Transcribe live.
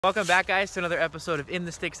Welcome back, guys, to another episode of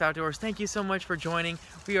Inthestixoutdoors. Thank you so much for joining.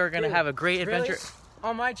 We are going to have a great adventure. Really?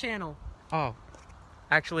 On my channel. Oh,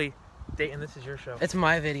 actually, Dayton, this is your show. It's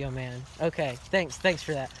my video, man. Okay, thanks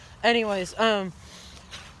for that. Anyways, we're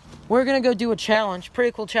going to go do a challenge,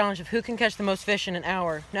 pretty cool challenge of who can catch the most fish in an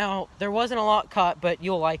hour. Now, there wasn't a lot caught, but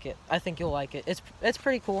you'll like it. I think you'll like it. It's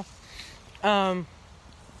pretty cool.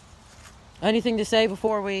 Anything to say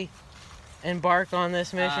before we embark on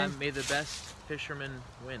this mission? May the best fisherman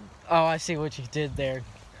win. Oh, I see what you did there.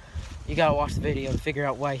 You gotta watch the video to figure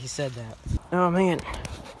out why he said that. Oh man,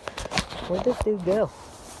 where'd this dude go?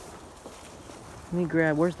 Let me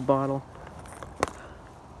grab, where's the bottle?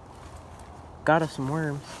 Got us some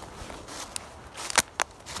worms.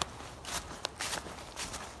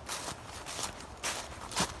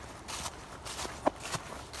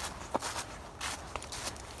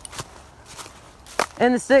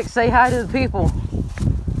 And the six, say hi to the people.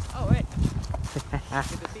 Oh, wait. Good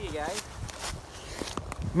to see you guys.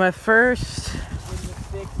 My first...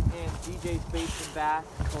 Inthestix and DJ Space and Bass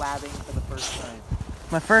collabing for the first time.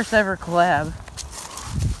 My first ever collab.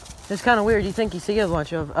 It's kind of weird. You think you see a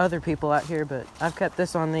bunch of other people out here, but I've kept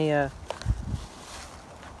this on the...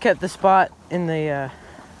 kept the spot in the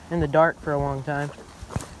dark for a long time.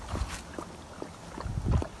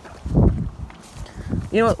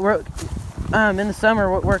 You know what? In the summer,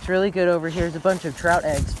 what works really good over here is a bunch of trout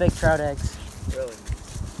eggs, fake trout eggs. Really?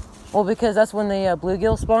 Well, because that's when the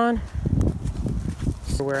bluegill spawn.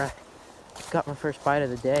 So where I got my first bite of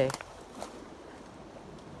the day.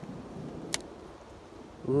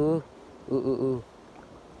 Ooh, ooh, ooh, ooh.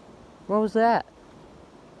 What was that?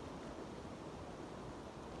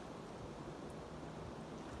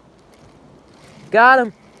 Got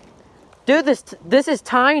him. Dude, this is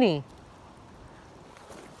tiny.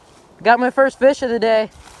 Got my first fish of the day.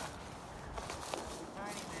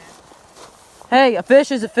 Hey, a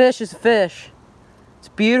fish is a fish is a fish. It's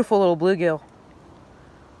a beautiful little bluegill.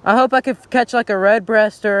 I hope I could catch like a red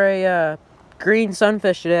breast or a green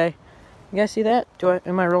sunfish today. You guys see that?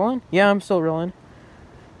 Am I rolling? Yeah, I'm still rolling.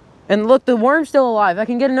 And look, the worm's still alive. I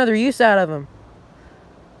can get another use out of him.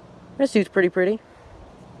 This dude's pretty.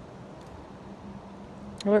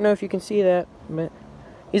 I don't know if you can see that, but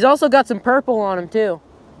he's also got some purple on him too.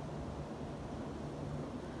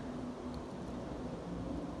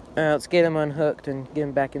 Let's get him unhooked and get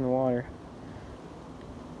him back in the water.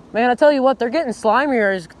 Man, I tell you what, they're getting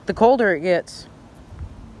slimier as the colder it gets.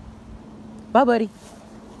 Bye, buddy.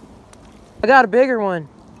 I got a bigger one.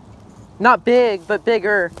 Not big, but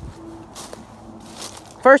bigger.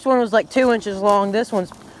 First one was like 2 inches long. This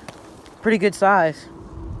one's pretty good size.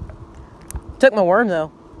 Took my worm,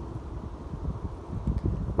 though.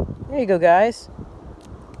 There you go, guys.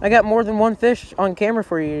 I got more than one fish on camera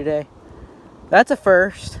for you today. That's a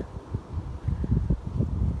first.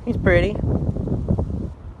 He's pretty.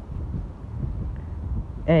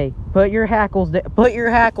 Hey, put your hackles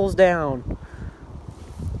down.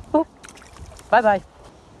 Oh. Bye-bye.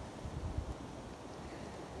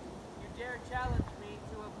 You dare challenge me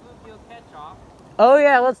to a bluegill catch-off? Oh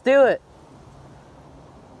yeah, let's do it.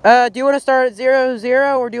 Do you want to start at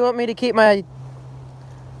 0-0 or do you want me to keep my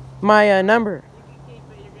number? You can keep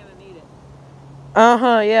it, you're gonna need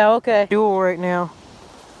it. Yeah, okay. Duel right now.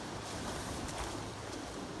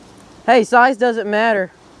 Hey, size doesn't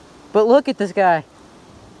matter. But look at this guy.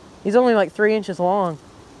 He's only like 3 inches long.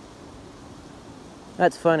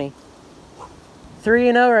 That's funny.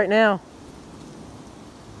 3-0 right now.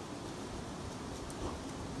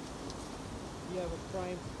 You have a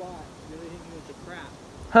prime spot. Really hitting you with the crap.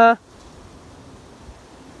 Huh?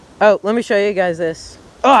 Oh, let me show you guys this.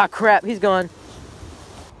 Oh, crap. He's gone.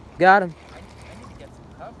 Got him. I need to get some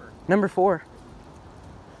cover. Number 4.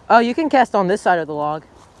 Oh, you can cast on this side of the log.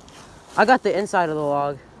 I got the inside of the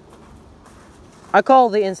log. I call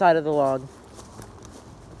the inside of the log.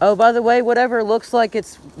 Oh, by the way, whatever looks like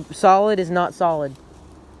it's solid is not solid.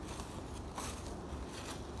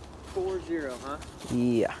 4-0, huh?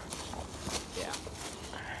 Yeah. Yeah.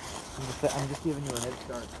 I'm just giving you a head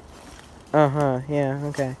start. Uh-huh, yeah,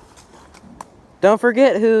 okay. Don't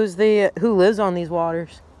forget who lives on these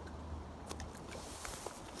waters.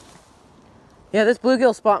 Yeah, this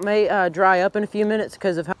bluegill spot may dry up in a few minutes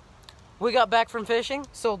because of how... We got back from fishing,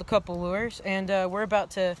 sold a couple lures, and we're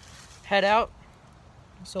about to head out.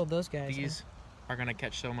 Sold those guys. These are going to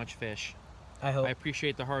catch so much fish. I hope. I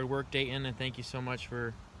appreciate the hard work, Dayton, and thank you so much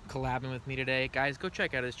for collabing with me today. Guys, go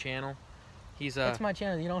check out his channel. He's That's my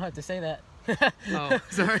channel. You don't have to say that. Oh,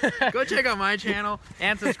 sorry. Go check out my channel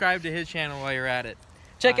and subscribe to his channel while you're at it.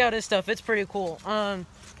 Check out his stuff. It's pretty cool.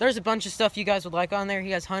 There's a bunch of stuff you guys would like on there.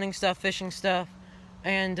 He has hunting stuff, fishing stuff,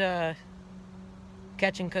 and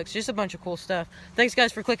catching cooks. Just a bunch of cool stuff. Thanks,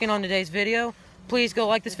 guys, for clicking on today's video. Please go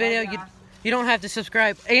like this video. You don't have to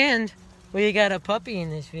subscribe. And we got a puppy in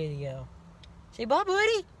this video. Say bye,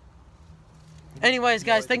 buddy. Anyways,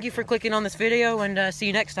 guys, thank you for clicking on this video, and see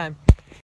you next time.